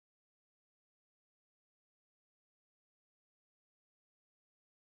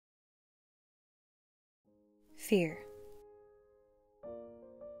Fear.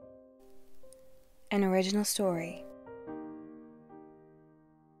 An original story.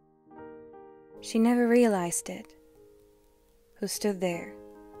 She never realized it, who stood there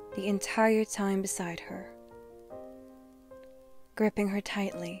the entire time beside her, gripping her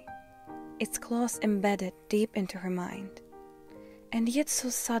tightly, its claws embedded deep into her mind, and yet so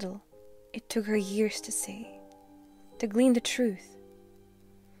subtle it took her years to see, to glean the truth.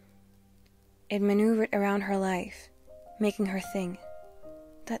 It maneuvered around her life, making her think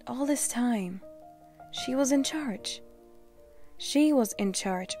that all this time she was in charge. She was in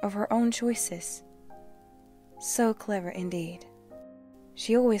charge of her own choices. So clever indeed.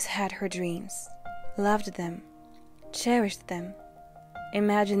 She always had her dreams, loved them, cherished them,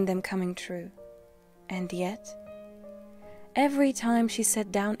 imagined them coming true. And yet, every time she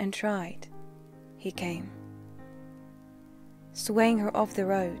sat down and tried, he came, swaying her off the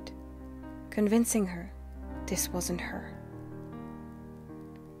road, convincing her this wasn't her.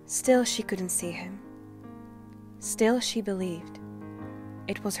 Still she couldn't see him. Still she believed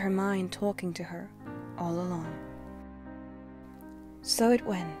it was her mind talking to her all along. So it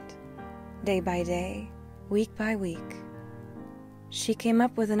went, day by day, week by week. She came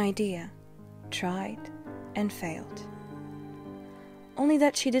up with an idea, tried, and failed. Only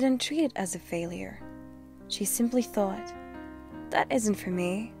that she didn't treat it as a failure. She simply thought, that isn't for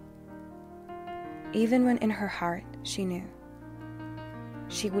me. Even when in her heart she knew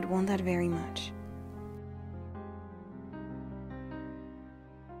she would want that very much.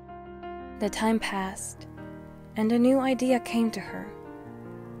 The time passed, and a new idea came to her.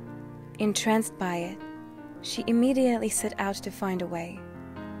 Entranced by it, she immediately set out to find a way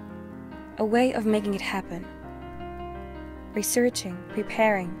of making it happen. Researching,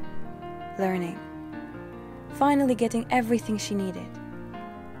 preparing, learning, finally getting everything she needed.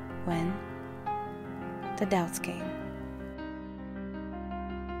 When the doubts came.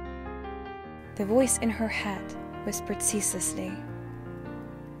 The voice in her head whispered ceaselessly,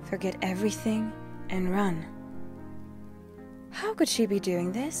 "Forget everything and run." How could she be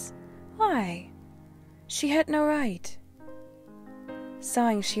doing this? Why? She had no right.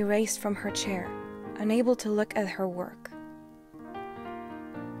 Sighing, she raced from her chair, unable to look at her work.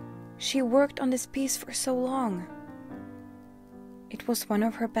 She worked on this piece for so long. It was one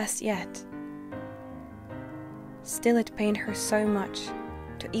of her best yet. Still, it pained her so much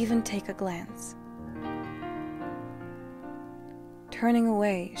to even take a glance. Turning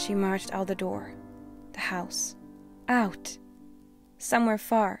away, she marched out the door, the house, out, somewhere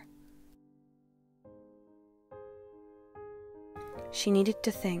far. She needed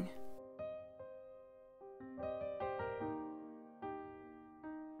to think.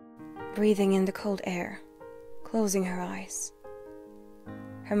 Breathing in the cold air, closing her eyes,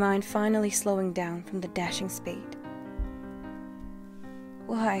 her mind finally slowing down from the dashing speed.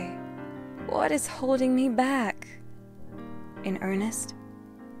 Why? What is holding me back? In earnest?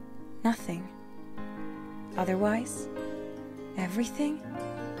 Nothing. Otherwise? Everything?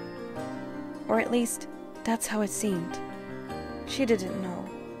 Or at least, that's how it seemed. She didn't know.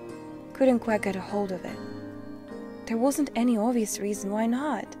 Couldn't quite get a hold of it. There wasn't any obvious reason why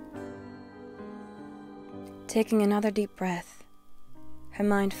not. Taking another deep breath, her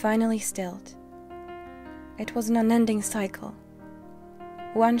mind finally stilled. It was an unending cycle,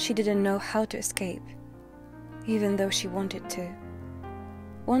 one she didn't know how to escape, even though she wanted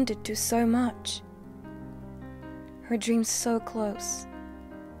to so much. Her dreams so close,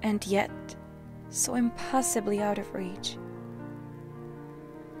 and yet so impossibly out of reach.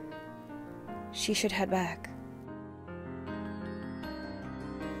 She should head back,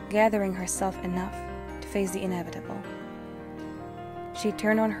 gathering herself enough to face the inevitable. She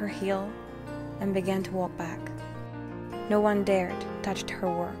turned on her heel and began to walk back. No one dared touch her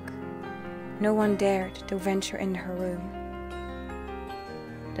work. No one dared to venture in her room.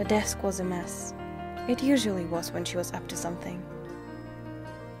 The desk was a mess. It usually was when she was up to something.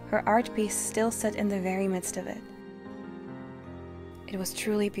 Her art piece still sat in the very midst of it. It was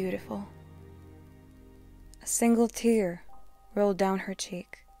truly beautiful. A single tear rolled down her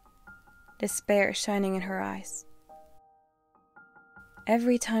cheek, despair shining in her eyes.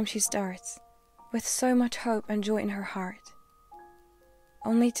 Every time she starts, with so much hope and joy in her heart,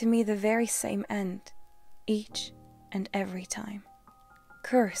 only to meet the very same end, each and every time.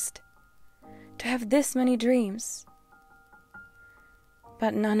 Cursed, to have this many dreams,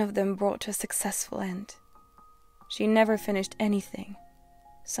 but none of them brought to a successful end. She never finished anything.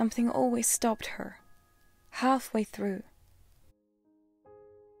 Something always stopped her, halfway through.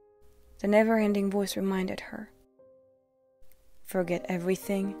 The never-ending voice reminded her, "Forget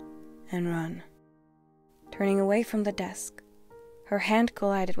everything and run." Turning away from the desk, her hand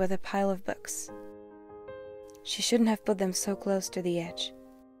collided with a pile of books. She shouldn't have put them so close to the edge.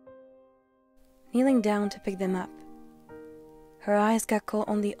 Kneeling down to pick them up, her eyes got caught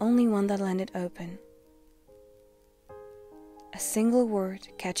on the only one that landed open. A single word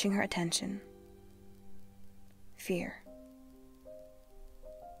catching her attention. Fear.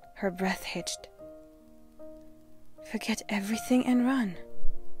 Her breath hitched. Forget everything and run.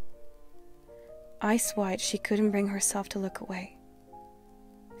 Eyes wide, she couldn't bring herself to look away.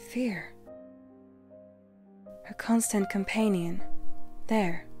 Fear. Her constant companion.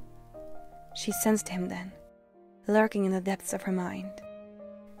 There. She sensed him then, lurking in the depths of her mind,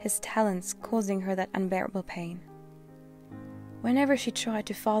 his talons causing her that unbearable pain. Whenever she tried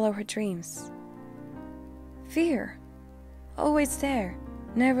to follow her dreams. Fear. Always there,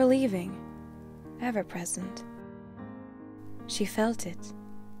 never leaving, ever present. She felt it.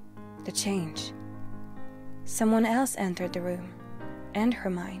 The change. Someone else entered the room, and her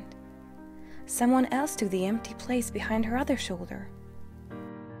mind. Someone else took the empty place behind her other shoulder.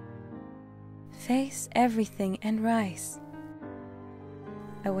 Face everything and rise.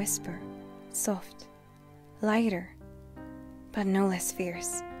 A whisper, soft, lighter, but no less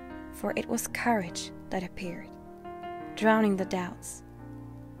fierce, for it was courage that appeared, drowning the doubts,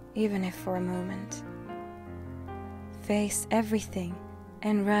 even if for a moment. Face everything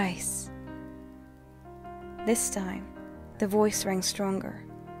and rise. This time, the voice rang stronger.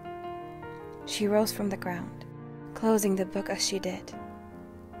 She rose from the ground, closing the book as she did.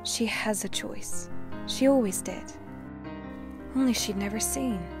 She has a choice. She always did. Only she'd never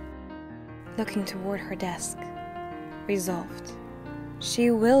seen. Looking toward her desk, resolved.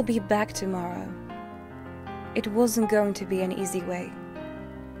 She will be back tomorrow. It wasn't going to be an easy way.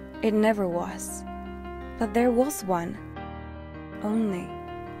 It never was. But there was one. Only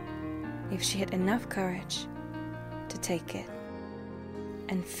if she had enough courage to take it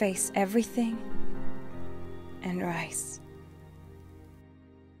and face everything and rise.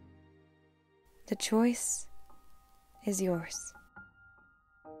 The choice is yours.